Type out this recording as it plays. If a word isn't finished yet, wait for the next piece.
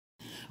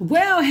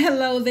Well,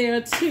 hello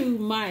there to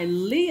my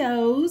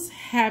Leos.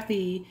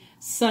 Happy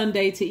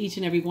Sunday to each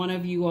and every one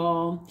of you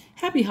all.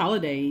 Happy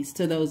holidays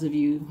to those of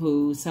you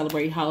who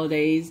celebrate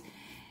holidays.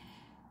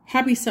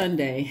 Happy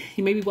Sunday.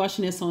 You may be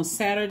watching this on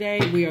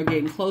Saturday. We are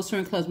getting closer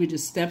and closer. We're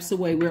just steps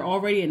away. We're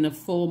already in the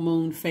full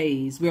moon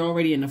phase. So you're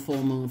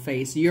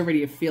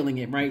already feeling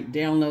it, right?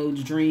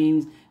 Downloads,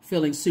 dreams,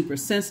 feeling super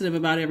sensitive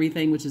about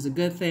everything, which is a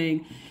good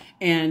thing.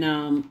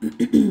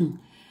 And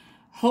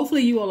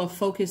hopefully you all are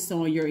focused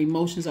on, your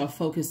emotions are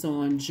focused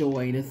on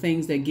joy, the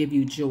things that give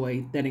you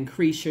joy, that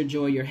increase your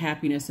joy, your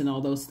happiness, and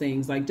all those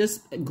things, like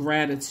just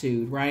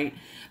gratitude, right?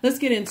 Let's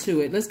get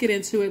into it.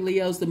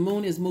 Leos. The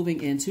moon is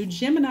moving into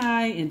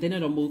Gemini, and then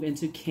it'll move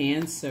into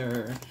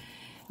Cancer.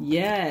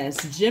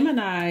 Yes,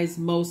 Gemini's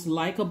most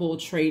likable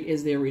trait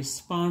is their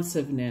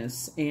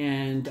responsiveness.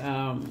 And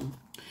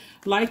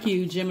like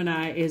you,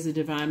 Gemini is a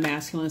divine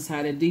masculine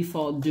side. The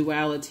default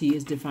duality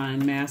is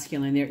divine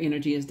masculine. Their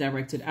energy is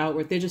directed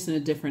outward. They're just in a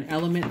different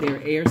element.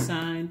 They're air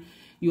sign.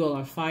 You all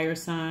are fire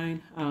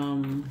sign.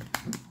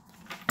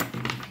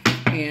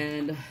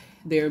 And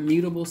they're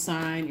mutable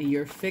sign, and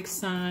you're fixed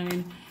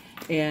sign.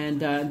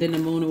 And then the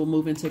moon will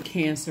move into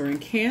Cancer.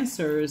 And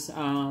Cancer's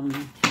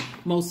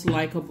most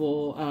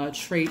likable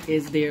trait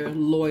is their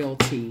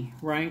loyalty,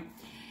 right?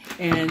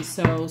 And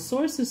so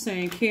Source is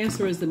saying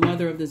Cancer is the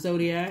mother of the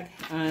Zodiac.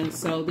 And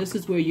so this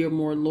is where you're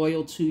more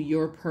loyal to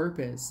your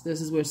purpose.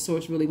 This is where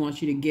Source really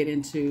wants you to get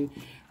into,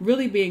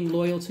 really being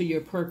loyal to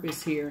your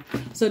purpose here.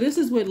 So this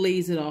is what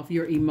leads it off,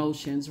 your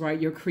emotions, right?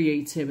 Your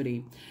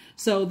creativity.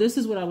 So this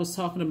is what I was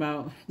talking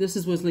about. This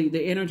is what's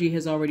the energy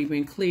has already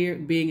been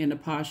cleared, being in the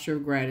posture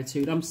of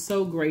gratitude. I'm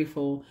so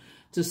grateful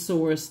to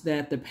Source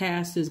that the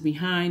past is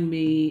behind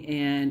me.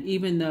 And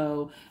even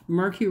though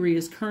Mercury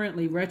is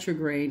currently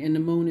retrograde and the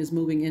moon is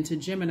moving into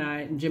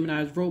Gemini, and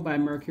Gemini is ruled by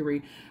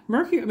Mercury.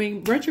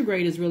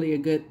 Retrograde is really a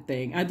good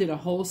thing. I did a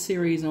whole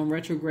series on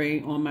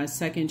retrograde on my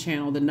second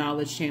channel, the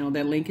Knowledge channel.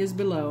 That link is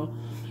below.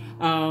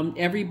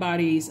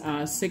 Everybody's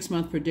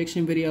 6-month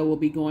prediction video will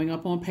be going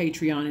up on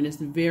Patreon, and it's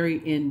very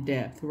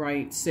in-depth,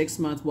 right? 6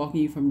 months,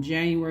 walking you from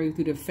January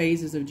through the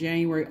phases of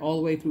January all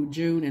the way through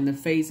June, and the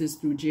phases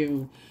through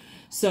June.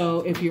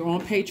 So if you're on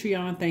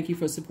Patreon, thank you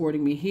for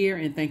supporting me here,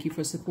 and thank you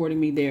for supporting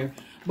me there.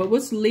 But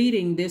what's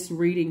leading this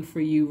reading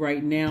for you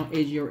right now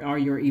is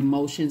your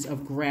emotions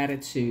of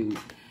gratitude.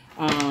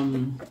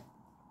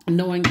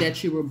 Knowing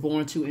that you were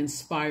born to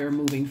inspire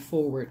moving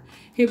forward.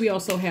 Here we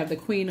also have the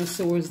Queen of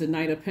Swords, the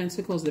Knight of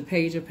Pentacles, the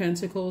Page of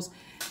Pentacles,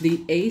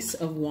 the Ace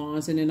of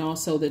Wands, and then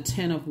also the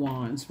Ten of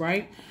Wands,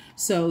 right?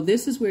 So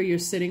this is where you're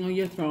sitting on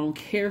your throne,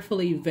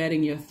 carefully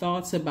vetting your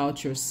thoughts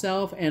about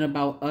yourself and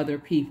about other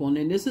people. And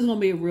then this is going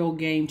to be a real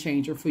game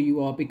changer for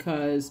you all,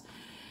 because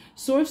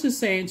Source is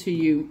saying to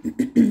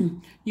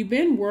you, you've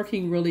been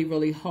working really,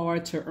 really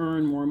hard to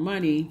earn more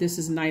money. This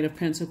is Knight of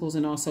Pentacles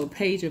and also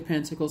Page of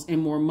Pentacles,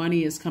 and more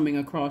money is coming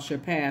across your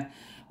path.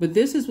 But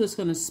this is what's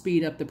going to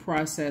speed up the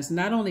process.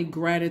 Not only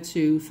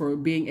gratitude for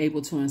being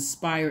able to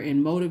inspire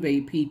and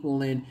motivate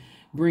people and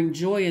bring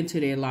joy into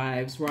their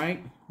lives,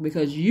 right?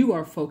 Because you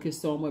are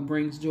focused on what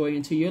brings joy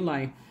into your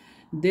life.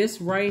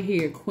 This right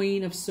here,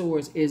 Queen of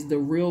Swords, is the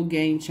real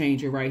game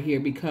changer right here,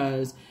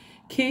 because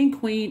King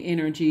Queen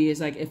energy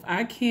is like, if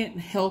I can't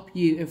help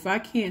you, if I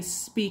can't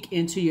speak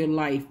into your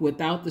life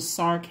without the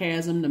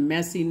sarcasm, the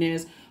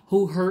messiness,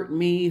 who hurt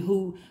me,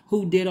 who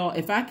did all,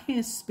 if I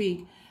can't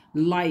speak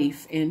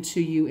life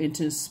into you and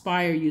to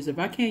inspire you, if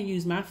I can't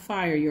use my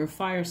fire, your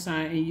fire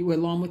sign, and you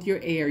along with your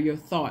air, your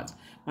thoughts.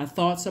 My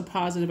thoughts are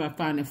positive. I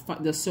find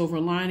the silver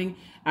lining.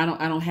 I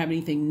don't have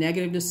anything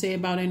negative to say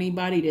about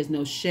anybody. There's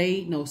no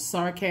shade, no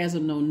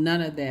sarcasm, no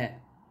none of that.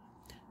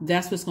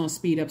 That's what's going to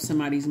speed up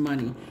somebody's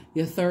money.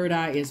 Your third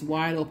eye is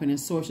wide open, and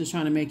Source is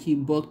trying to make you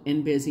booked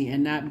and busy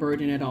and not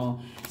burdened at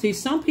all. See,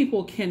 some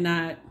people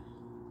cannot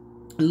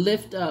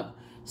lift up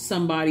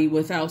somebody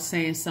without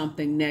saying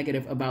something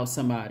negative about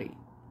somebody.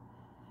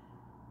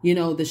 You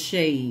know, the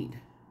shade.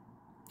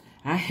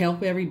 I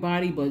help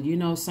everybody, but you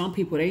know, some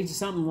people, they just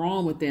something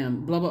wrong with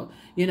them. Blah blah.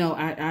 You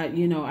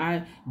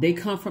know, they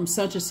come from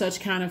such and such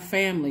kind of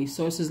family.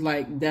 Source is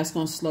like, that's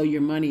gonna slow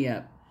your money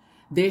up.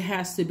 There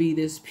has to be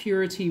this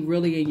purity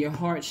really in your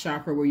heart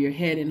chakra, where your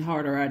head and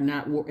heart are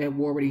not at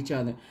war with each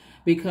other,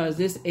 because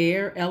this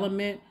air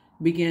element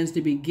begins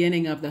the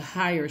beginning of the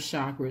higher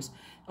chakras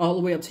all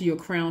the way up to your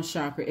crown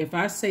chakra. If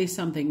I say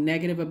something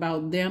negative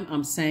about them,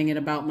 I'm saying it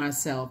about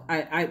myself.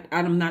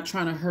 I'm not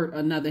trying to hurt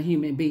another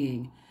human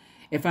being.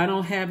 If I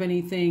don't have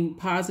anything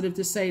positive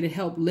to say to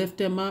help lift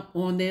them up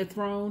on their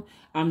throne,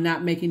 I'm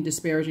not making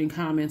disparaging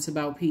comments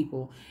about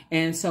people.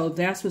 And so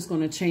that's what's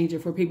going to change it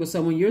for people.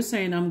 So when you're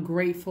saying, I'm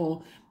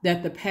grateful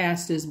that the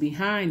past is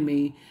behind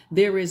me,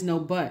 there is no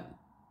but.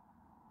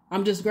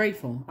 I'm just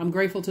grateful. I'm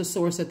grateful to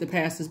Source that the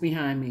past is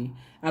behind me.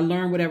 I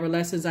learned whatever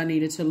lessons I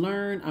needed to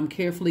learn. I'm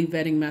carefully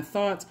vetting my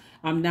thoughts.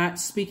 I'm not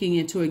speaking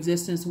into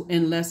existence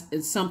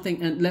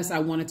unless I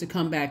want it to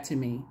come back to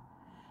me.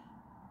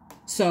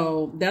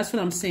 So that's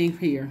what I'm seeing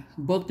here.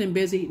 Booked and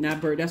busy, not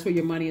burdened. That's where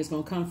your money is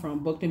going to come from.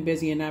 Booked and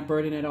busy and not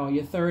burdened at all.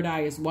 Your third eye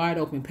is wide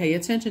open. Pay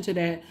attention to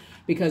that,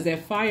 because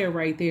that fire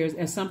right there is,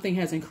 as something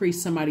has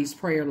increased somebody's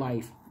prayer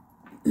life.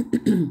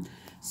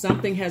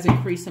 Something has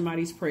increased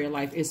somebody's prayer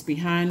life. It's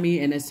behind me,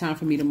 and it's time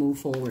for me to move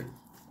forward.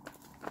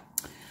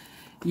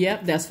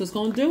 Yep, that's what's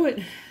going to do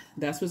it.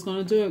 That's what's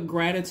going to do it.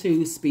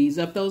 Gratitude speeds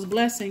up those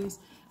blessings.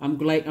 I'm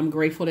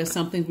grateful that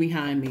something's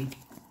behind me.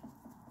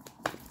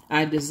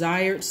 I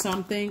desired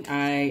something.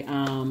 I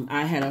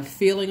had a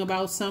feeling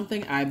about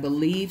something. I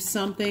believed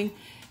something.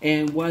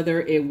 And whether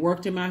it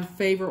worked in my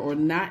favor or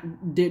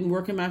not, didn't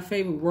work in my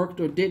favor, worked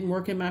or didn't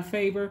work in my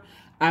favor,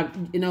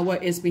 you know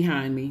what? It's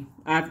behind me.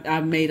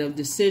 I've made a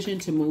decision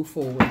to move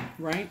forward,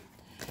 right?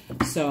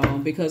 So,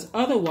 because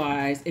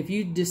otherwise, if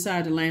you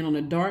decide to land on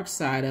the dark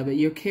side of it,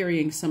 you're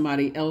carrying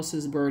somebody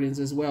else's burdens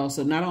as well.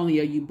 So not only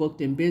are you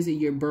booked and busy,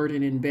 you're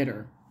burdened and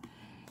bitter.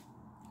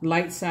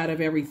 Light side of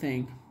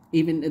everything.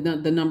 Even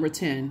the number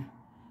 10,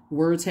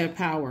 words have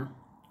power.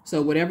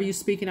 So whatever you're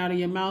speaking out of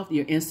your mouth,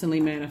 you're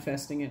instantly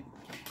manifesting it.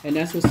 And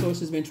that's what Source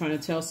has been trying to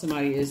tell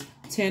somebody is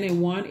 10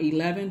 and 1,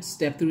 11,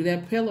 step through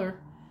that pillar.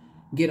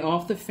 Get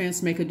off the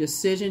fence, make a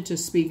decision to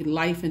speak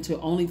life into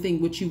only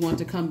thing which you want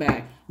to come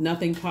back.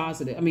 Nothing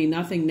positive.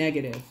 Nothing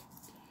negative.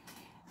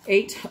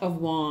 8 of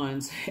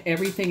Wands.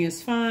 Everything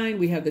is fine.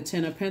 We have the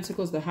 10 of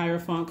Pentacles, the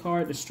Hierophant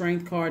card, the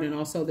Strength card, and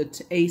also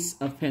the Ace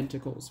of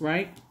Pentacles,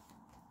 right?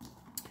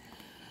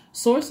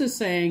 Source is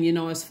saying,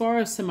 as far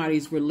as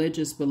somebody's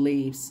religious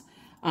beliefs,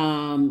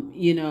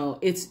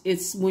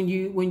 it's when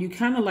you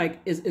kind of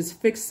like, it's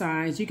fixed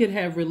signs. You could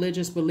have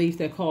religious belief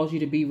that cause you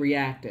to be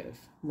reactive,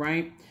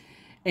 right?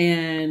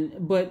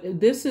 But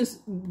this is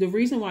the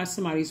reason why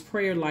somebody's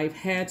prayer life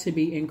had to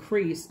be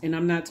increased. And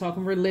I'm not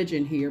talking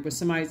religion here, but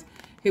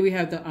here we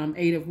have the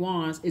 8 of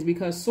Wands, is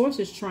because Source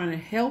is trying to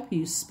help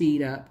you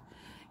speed up,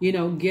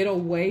 get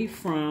away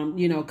from,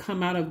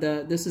 come out of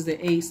this is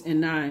the Ace and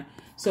 9.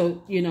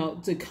 So,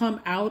 to come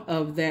out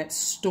of that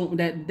storm,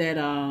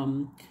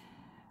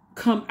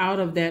 come out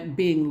of that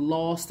being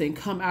lost and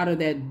come out of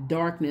that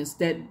darkness,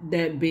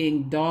 that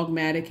being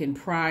dogmatic and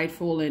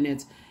prideful, and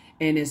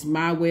it's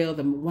my way or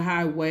the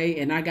highway,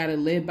 and I got to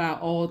live by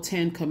all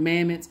 10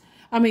 commandments.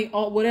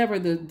 Whatever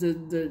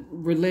the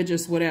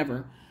religious,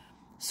 whatever.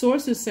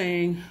 Source is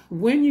saying,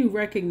 when you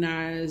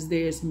recognize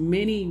there's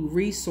many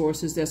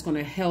resources that's going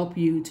to help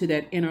you to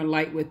that inner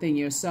light within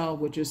yourself,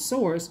 which is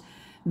Source,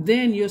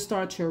 then you'll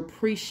start to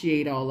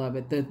appreciate all of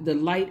it. The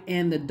light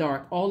and the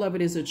dark, all of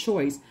it is a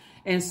choice.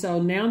 And so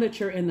now that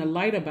you're in the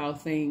light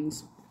about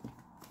things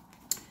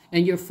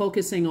and you're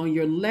focusing on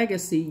your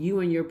legacy, you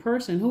and your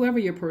person, whoever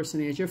your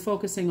person is, you're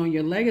focusing on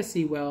your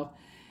legacy wealth.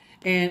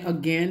 And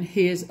again,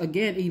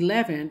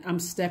 11, I'm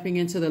stepping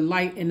into the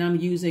light, and I'm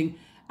using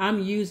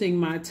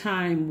my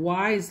time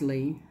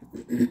wisely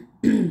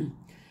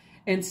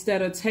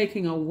instead of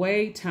taking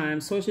away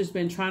time. Source has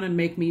been trying to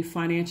make me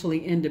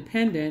financially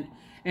independent.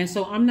 And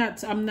so I'm not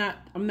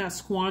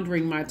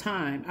squandering my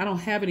time. I don't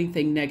have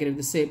anything negative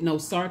to say. No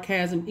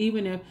sarcasm.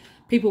 Even if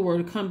people were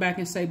to come back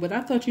and say, but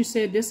I thought you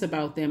said this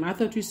about them. I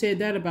thought you said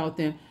that about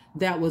them.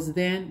 That was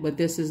then, but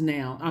this is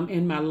now. I'm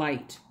in my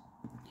light.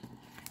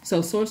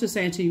 So Source is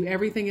saying to you,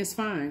 everything is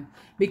fine.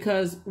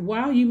 Because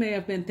while you may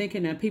have been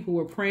thinking that people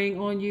were preying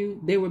on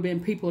you, there would have been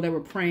people that were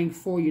praying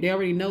for you. They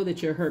already know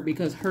that you're hurt,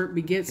 because hurt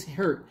begets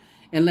hurt.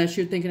 Unless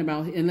you're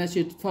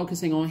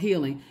focusing on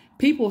healing.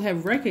 People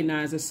have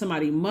recognized that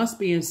somebody must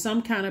be in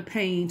some kind of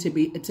pain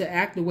to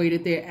act the way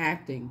that they're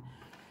acting.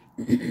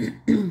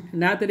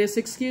 Not that it's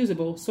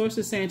excusable. Source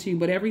is saying to you,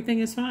 but everything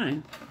is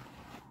fine.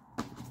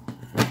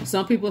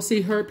 Some people see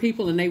hurt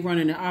people and they run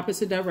in the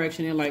opposite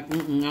direction. They're like, I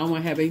don't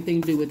want to have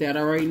anything to do with that. I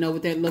already know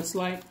what that looks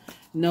like.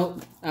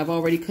 Nope, I've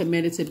already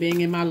committed to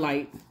being in my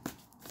light.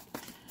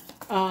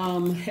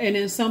 And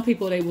then some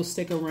people, they will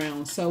stick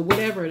around. So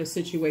whatever the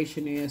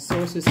situation is,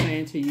 Source is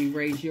saying to you,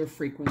 raise your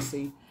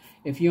frequency.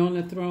 If you're on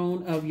the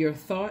throne of your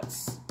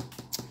thoughts,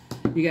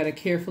 you got to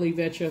carefully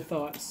vet your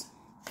thoughts.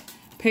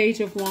 Page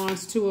of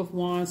Wands, 2 of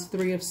Wands,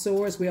 3 of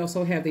Swords. We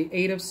also have the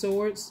 8 of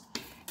Swords.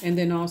 And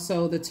then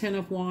also the 10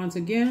 of Wands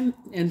again.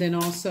 And then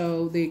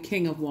also the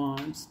King of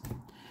Wands.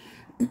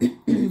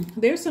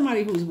 There's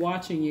somebody who's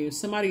watching you.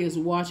 Somebody is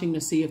watching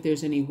to see if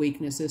there's any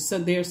weaknesses. So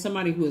there's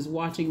somebody who is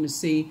watching to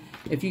see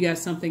if you got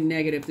something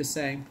negative to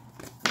say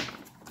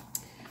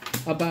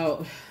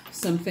about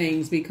some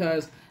things,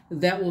 because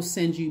that will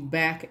send you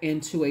back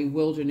into a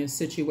wilderness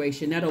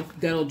situation.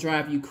 That'll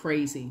drive you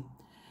crazy.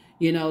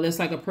 That's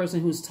like a person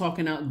who's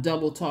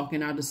double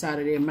talking out the side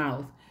of their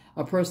mouth.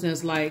 A person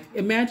that's like,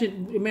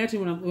 imagine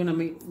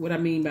what I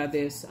mean by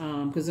this,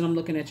 because then I'm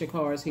looking at your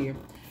cards here.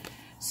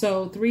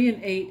 So 3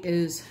 and 8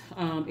 is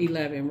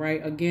 11,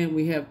 right? Again,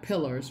 we have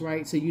pillars,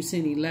 right? So you've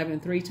seen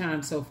 11 3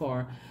 times so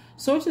far.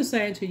 Source is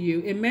saying to you,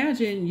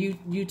 imagine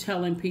you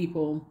telling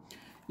people,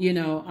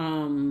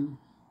 you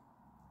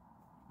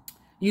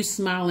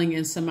smiling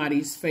in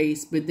somebody's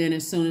face, but then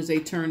as soon as they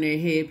turn their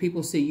head,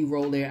 people see you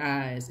roll their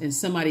eyes, and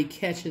somebody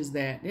catches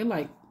that. They're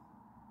like,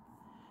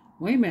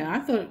 Wait a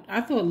minute,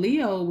 I thought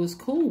Leo was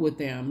cool with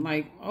them.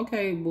 Like,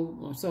 okay,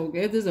 well, so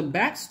there's a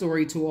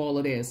backstory to all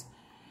of this.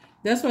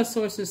 That's what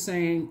Source is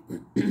saying.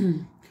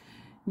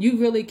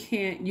 You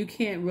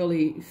can't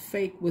really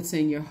fake what's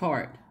in your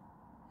heart.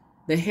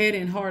 The head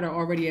and heart are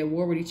already at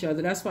war with each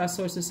other. That's why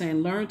Source is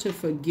saying, learn to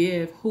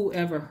forgive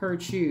whoever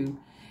hurt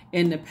you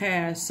in the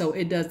past, so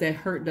that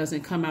hurt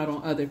doesn't come out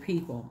on other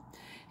people.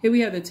 Here we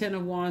have the 10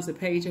 of Wands, the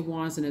Page of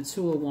Wands, and the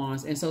 2 of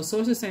Wands. And so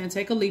Source is saying,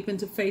 take a leap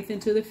into faith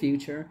into the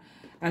future.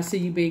 I see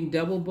you being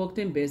double booked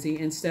and busy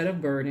instead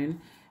of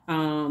burdened.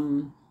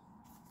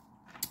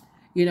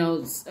 You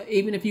know,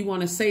 even if you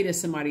want to say that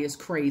somebody is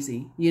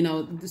crazy, you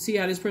know, see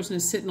how this person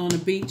is sitting on the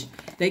beach.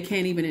 They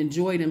can't even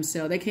enjoy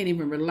themselves. They can't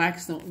even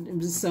relax. So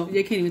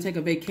they can't even take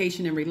a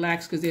vacation and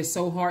relax because they're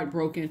so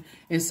heartbroken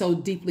and so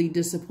deeply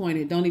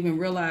disappointed. Don't even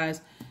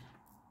realize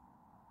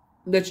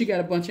that you got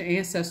a bunch of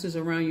ancestors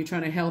around you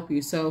trying to help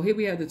you. So here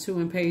we have the 2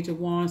 and Page of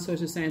Wands. So it's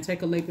just saying,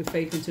 take a leap of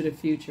faith into the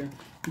future.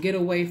 Get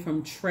away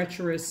from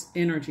treacherous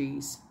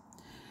energies.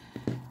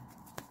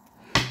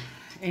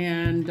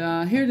 And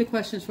here are the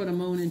questions for the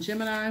Moon in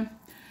Gemini.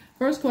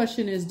 First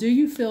question is, do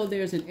you feel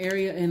there's an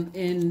area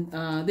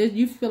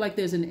you feel like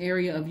there's an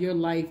area of your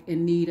life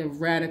in need of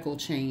radical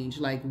change,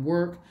 like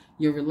work,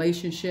 your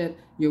relationship,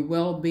 your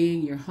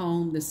well-being, your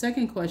home? The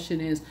second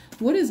question is,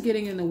 what is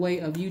getting in the way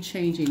of you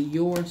changing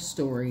your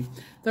story?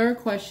 Third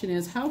question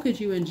is, how could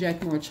you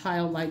inject more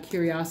childlike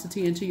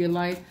curiosity into your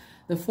life?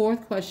 The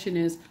fourth question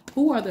is,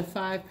 who are the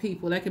 5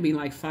 people? That could be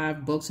like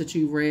 5 books that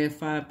you read,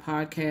 5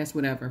 podcasts,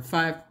 whatever,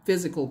 5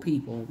 physical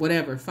people,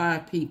 whatever,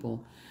 5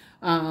 people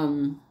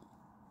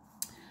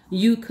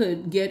you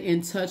could get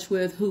in touch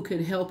with who could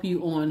help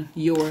you on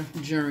your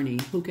journey,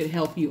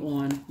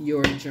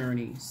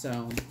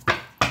 So,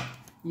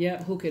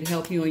 yeah, who could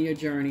help you on your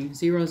journey?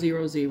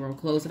 000,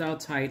 close it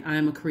out tight. I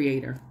am a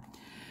creator.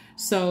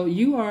 So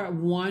you are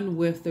one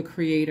with the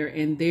Creator,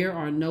 and there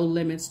are no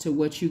limits to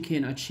what you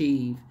can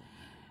achieve.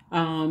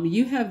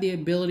 You have the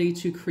ability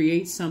to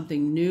create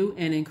something new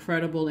and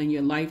incredible in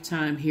your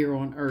lifetime here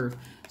on earth.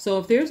 So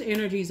if there's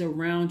energies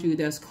around you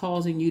that's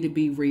causing you to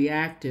be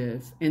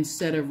reactive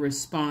instead of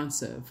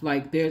responsive,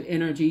 like there's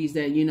energies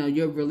that, you know,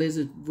 your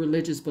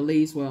religious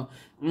beliefs, well,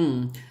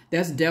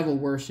 that's devil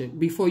worship.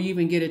 Before you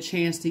even get a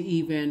chance to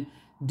even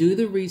do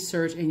the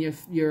research and your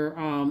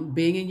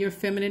being in your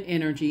feminine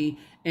energy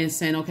and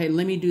saying, okay,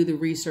 let me do the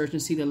research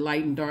and see the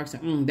light and dark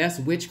side. That's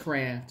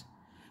witchcraft.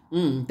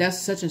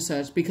 That's such and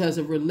such, because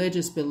of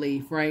religious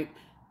belief, right?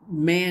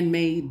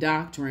 Man-made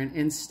doctrine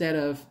instead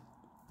of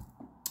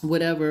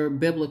whatever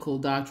biblical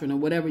doctrine or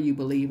whatever you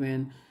believe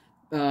in,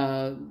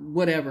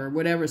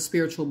 whatever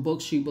spiritual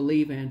books you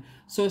believe in.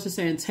 So it's just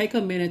saying, take a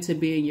minute to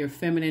be in your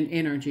feminine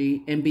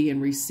energy and be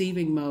in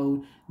receiving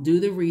mode, do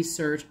the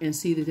research and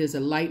see that there's a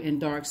light and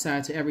dark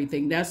side to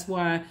everything. That's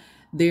why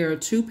there are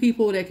 2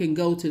 people that can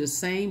go to the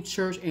same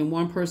church and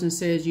one person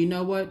says, you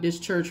know what, this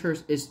church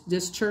hurt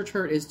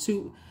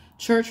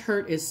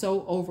is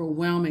so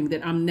overwhelming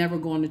that I'm never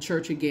going to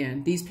church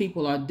again. These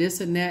people are this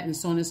and that and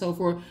so on and so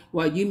forth.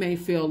 While you may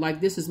feel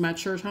like this is my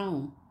church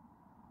home.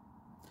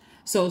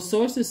 So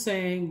Source is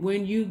saying,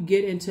 when you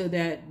get into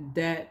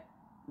that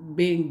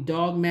being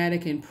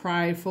dogmatic and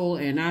prideful,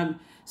 and I'm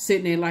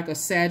sitting there like a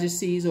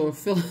Sadducees or a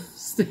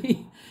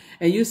Philistine,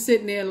 and you're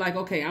sitting there like,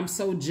 okay, I'm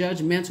so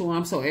judgmental,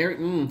 I'm so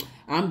arrogant,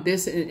 I'm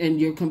this, and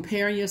you're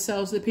comparing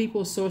yourselves to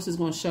people, Source is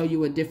going to show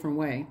you a different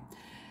way.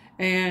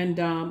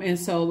 And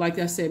so, like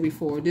I said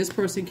before, this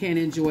person can't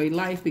enjoy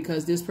life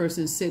because this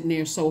person's sitting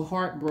there so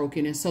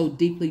heartbroken and so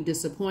deeply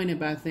disappointed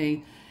by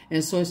things.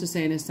 And Source is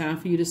saying it's time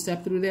for you to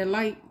step through that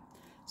light,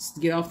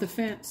 get off the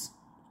fence.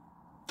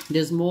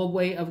 There's more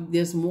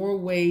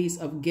ways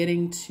of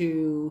getting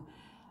to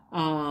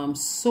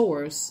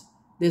Source.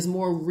 There's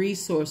more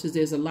resources.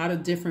 There's a lot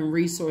of different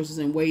resources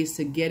and ways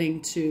to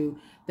getting to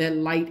that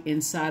light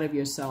inside of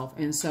yourself.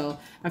 And so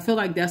I feel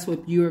like that's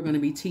what you are going to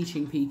be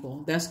teaching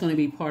people. That's going to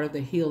be part of the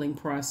healing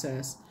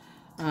process.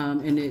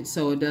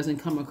 So it doesn't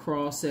come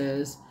across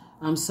as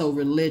I'm so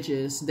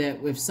religious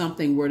that if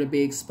something were to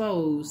be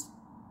exposed,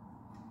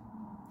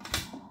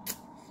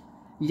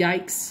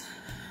 yikes.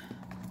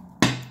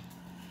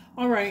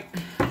 All right.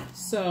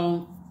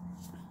 So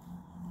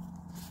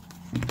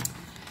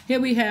here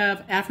we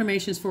have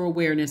affirmations for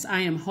awareness. I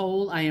am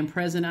whole. I am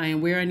present. I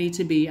am where I need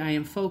to be. I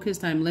am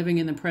focused. I am living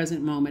in the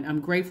present moment. I'm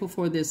grateful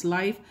for this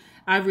life.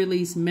 I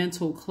release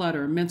mental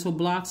clutter. Mental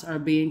blocks are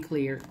being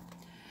cleared.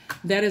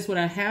 That is what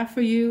I have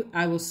for you.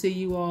 I will see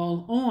you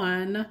all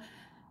on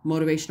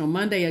Motivational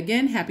Monday.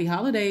 Again, happy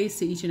holidays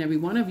to each and every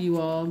one of you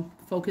all.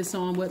 Focus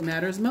on what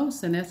matters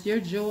most, and that's your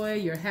joy,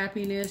 your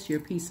happiness,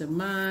 your peace of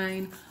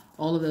mind,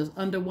 all of those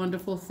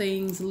wonderful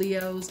things,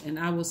 Leos. And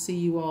I will see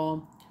you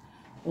all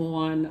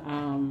on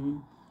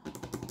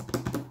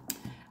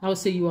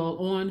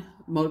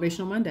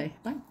Motivational Monday.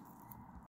 Bye.